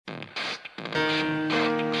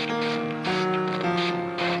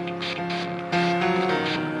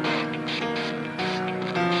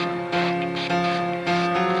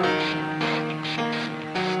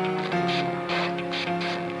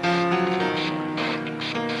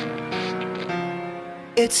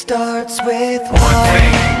It starts with one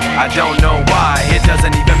thing, I don't know why. It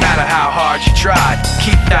doesn't even matter how hard you try.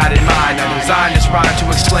 Keep that in mind, I designed this rhyme to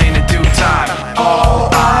explain in due time.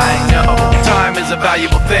 All I know, time is a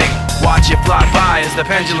valuable thing. Watch it fly by as the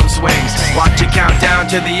pendulum swings. Watch it count down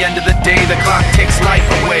to the end of the day. The clock takes life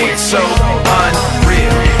away, it's so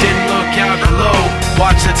unreal. Didn't look out below,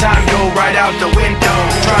 watch the time go right out the window.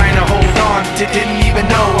 Trying to hold on to didn't even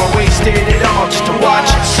know I wasted it all just to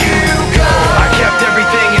watch you go. I kept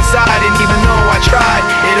everything inside, and even though I tried,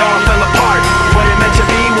 it all fell apart. What it meant to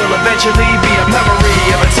be will eventually be a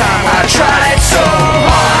memory of a time when I tried so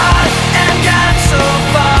hard and got so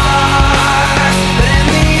far, but in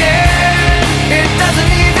the end, it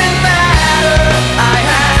doesn't even matter. I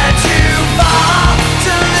had to fall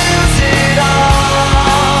to lose it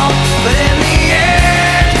all, but in the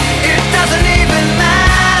end, it doesn't even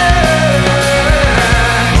matter.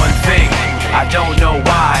 One thing, I don't know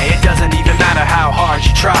why. It doesn't even matter how hard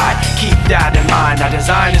you try. Keep that in mind, I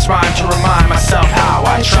designed this rhyme to remind myself how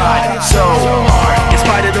I tried so hard. In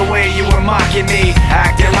spite of the way you were mocking me,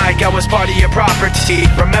 acting like I was part of your property,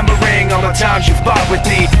 remembering all the times you fought with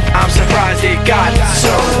me, I'm surprised it got so.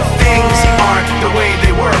 Things aren't the way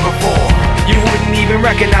they were before. You wouldn't even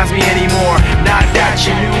recognize me anymore. Not that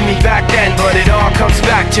you knew me back then, but it all comes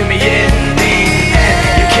back to me in the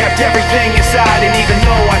end. You kept everything inside, and even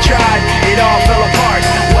though I tried, it all fell apart.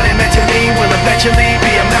 What it meant to me will eventually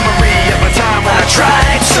be a memory of a time when I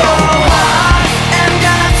tried so hard and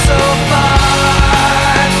got so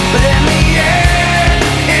far, but in the end,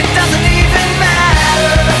 it doesn't even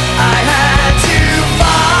matter. I had to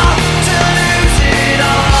fall to lose it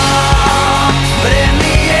all, but in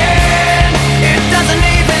the end, it doesn't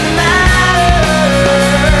even matter.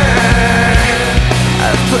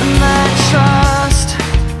 I've put my trust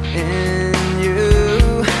in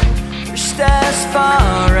you, pushed as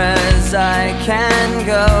far as I can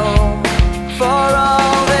go. For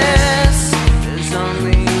all this, there's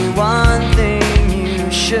only one thing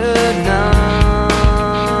you should know.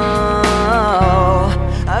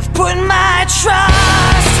 I've put my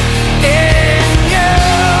trust in you,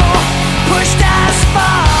 pushed as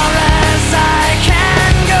far as I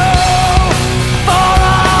can go. For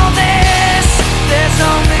all this, there's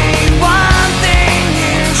only one thing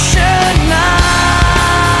you should know.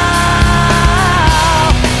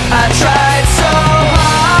 I tried so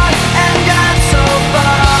hard and got so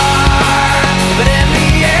far, but in the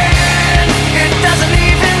end, it doesn't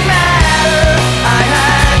even matter. I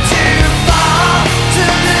had to fall to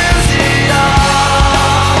lose it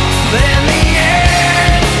all, but in the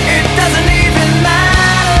end, it doesn't even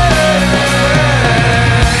matter.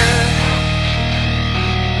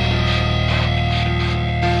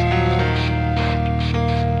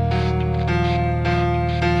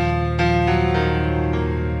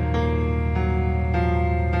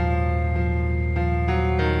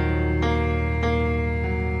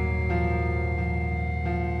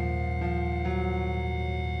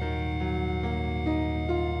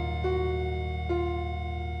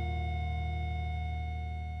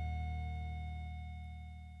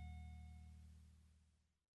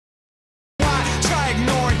 Try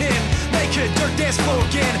ignoring him, make a dirt dance floor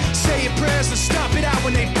again.